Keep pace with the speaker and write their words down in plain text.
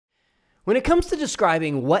When it comes to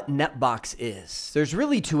describing what NetBox is, there's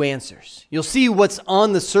really two answers. You'll see what's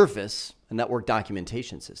on the surface, a network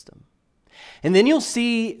documentation system. And then you'll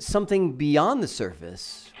see something beyond the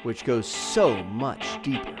surface, which goes so much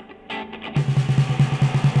deeper.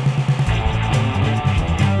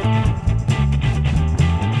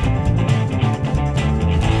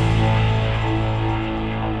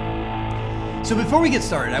 So before we get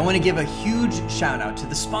started, I want to give a huge shout out to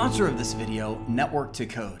the sponsor of this video, Network to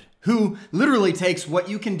Code, who literally takes what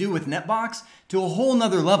you can do with NetBox to a whole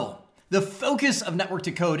nother level. The focus of Network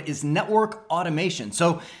to Code is network automation.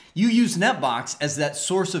 So you use NetBox as that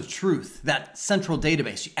source of truth, that central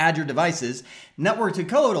database. You add your devices. Network to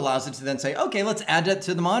Code allows it to then say, okay, let's add that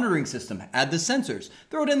to the monitoring system, add the sensors,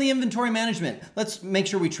 throw it in the inventory management. Let's make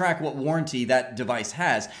sure we track what warranty that device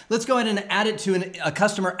has. Let's go ahead and add it to a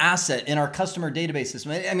customer asset in our customer database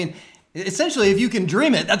system. I mean, essentially, if you can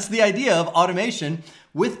dream it, that's the idea of automation.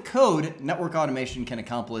 With code, network automation can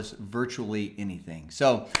accomplish virtually anything.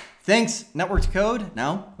 So thanks, Network to Code.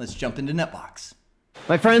 Now let's jump into NetBox.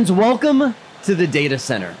 My friends, welcome to the data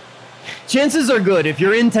center. Chances are good, if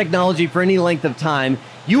you're in technology for any length of time,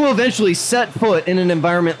 you will eventually set foot in an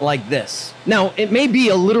environment like this. Now, it may be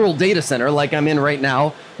a literal data center like I'm in right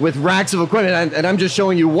now with racks of equipment, and I'm just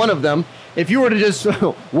showing you one of them. If you were to just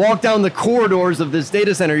walk down the corridors of this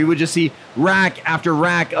data center, you would just see rack after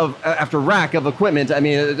rack of equipment. I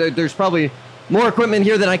mean, there's probably more equipment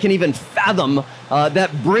here than I can even fathom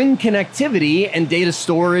that bring connectivity and data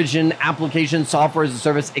storage and application software as a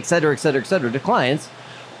service, et cetera, to clients.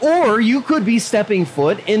 Or you could be stepping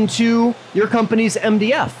foot into your company's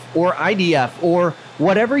MDF or IDF or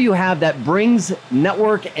whatever you have that brings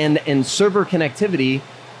network and server connectivity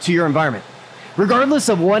to your environment. Regardless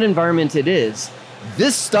of what environment it is,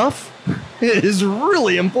 this stuff is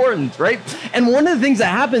really important, right? And one of the things that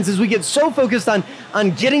happens is we get so focused on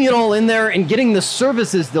getting it all in there and getting the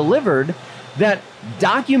services delivered that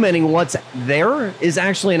documenting what's there is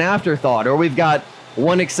actually an afterthought. Or we've got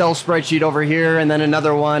one Excel spreadsheet over here and then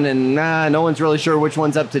another one, and no one's really sure which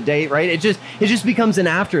one's up to date, right? It just becomes an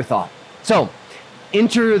afterthought. So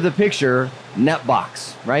enter the picture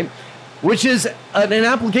NetBox, right? Which is an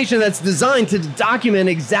application that's designed to document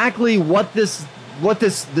exactly what this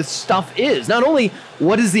stuff is. Not only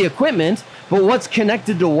what is the equipment, but what's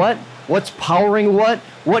connected to what's powering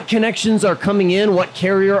what connections are coming in, what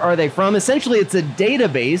carrier are they from. Essentially, it's a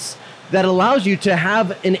database that allows you to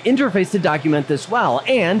have an interface to document this well.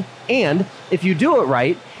 And if you do it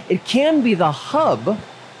right, it can be the hub,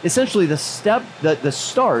 essentially the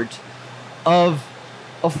start of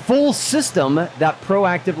a full system that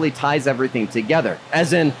proactively ties everything together.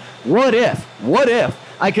 As in, what if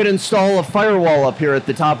I could install a firewall up here at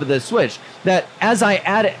the top of this switch that as I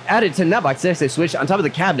add it to NetBox, did I say switch? On top of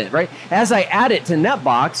the cabinet, right? As I add it to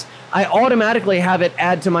NetBox, I automatically have it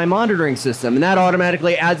add to my monitoring system, and that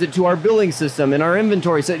automatically adds it to our billing system and our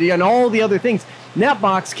inventory system and all the other things.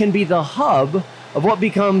 NetBox can be the hub of what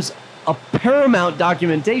becomes a paramount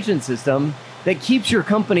documentation system that keeps your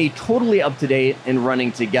company totally up to date and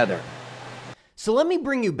running together. So let me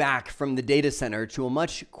bring you back from the data center to a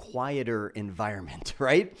much quieter environment,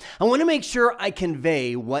 right? I want to make sure I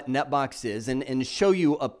convey what NetBox is and show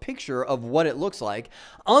you a picture of what it looks like.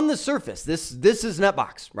 On the surface, this is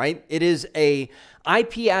NetBox, right? It is a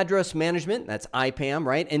IP address management, that's IPAM,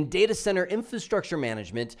 right? And data center infrastructure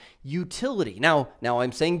management utility. Now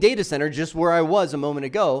I'm saying data center just where I was a moment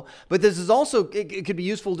ago, but this is also, it could be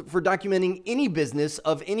useful for documenting any business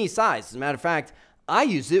of any size. As a matter of fact,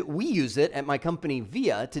 we use it at my company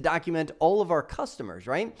VIA to document all of our customers,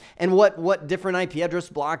 right? And what different IP address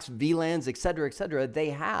blocks, VLANs, et cetera,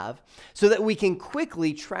 they have so that we can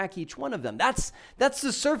quickly track each one of them. That's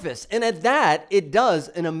the surface. And at that, it does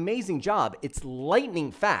an amazing job. It's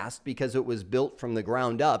lightning fast because it was built from the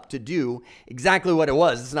ground up to do exactly what it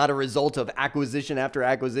was. It's not a result of acquisition after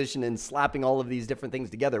acquisition and slapping all of these different things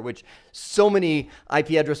together, which so many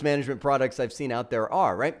IP address management products I've seen out there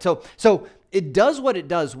are, right? So it does what it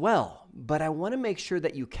does well, but I want to make sure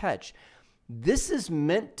that you catch, this is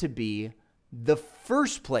meant to be the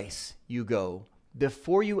first place you go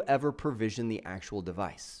before you ever provision the actual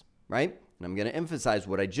device, right? And I'm going to emphasize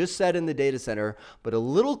what I just said in the data center, but a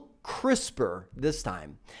little crisper this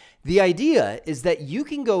time. The idea is that you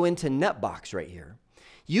can go into NetBox right here.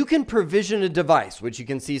 You can provision a device, which you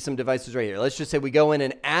can see some devices right here. Let's just say we go in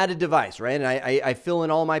and add a device, right? And I fill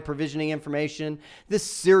in all my provisioning information, the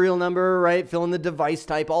serial number, right? Fill in the device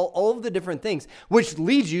type, all of the different things, which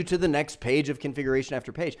leads you to the next page of configuration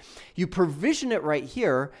after page. You provision it right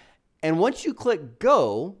here, and once you click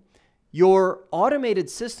go, your automated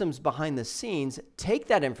systems behind the scenes take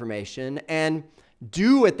that information and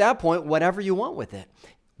do at that point whatever you want with it.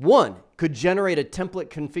 One could generate a template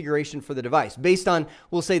configuration for the device based on,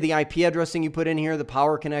 we'll say, the IP addressing you put in here, the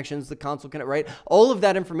power connections, the console connect, right? All of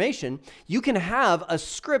that information, you can have a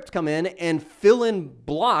script come in and fill in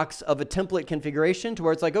blocks of a template configuration to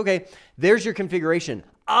where it's like, okay, there's your configuration.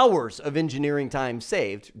 Hours of engineering time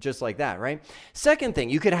saved, just like that, right? Second thing,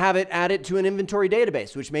 you could have it added to an inventory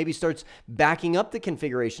database, which maybe starts backing up the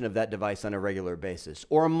configuration of that device on a regular basis,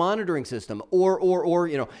 or a monitoring system, or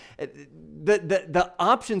you know, the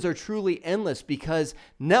options are truly endless because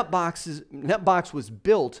NetBox was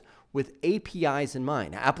built with APIs in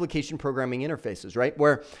mind, application programming interfaces, right?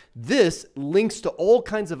 Where this links to all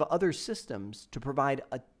kinds of other systems to provide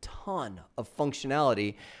a ton of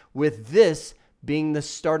functionality, with this being the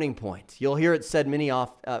starting point. You'll hear it said many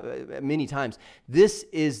times. This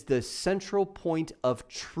is the central point of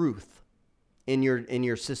truth in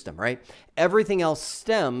your system, right? Everything else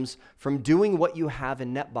stems from doing what you have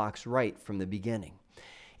in NetBox right from the beginning.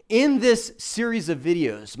 In this series of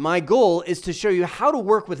videos, my goal is to show you how to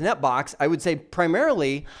work with NetBox. I would say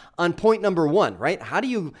primarily on point number one, right? How do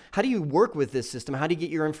you work with this system? How do you get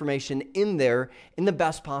your information in there in the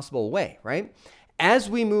best possible way, right? As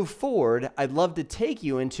we move forward, I'd love to take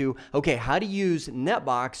you into, okay, how to use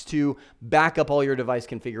NetBox to back up all your device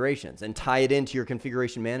configurations and tie it into your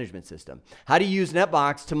configuration management system. How to use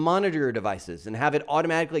NetBox to monitor your devices and have it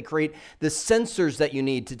automatically create the sensors that you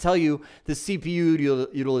need to tell you the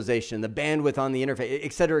CPU utilization, the bandwidth on the interface,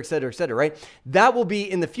 et cetera, et cetera, et cetera, right? That will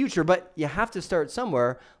be in the future, but you have to start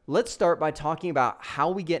somewhere. Let's start by talking about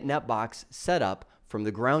how we get NetBox set up from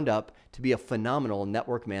the ground up to be a phenomenal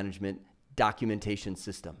network management documentation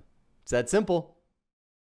system. It's that simple.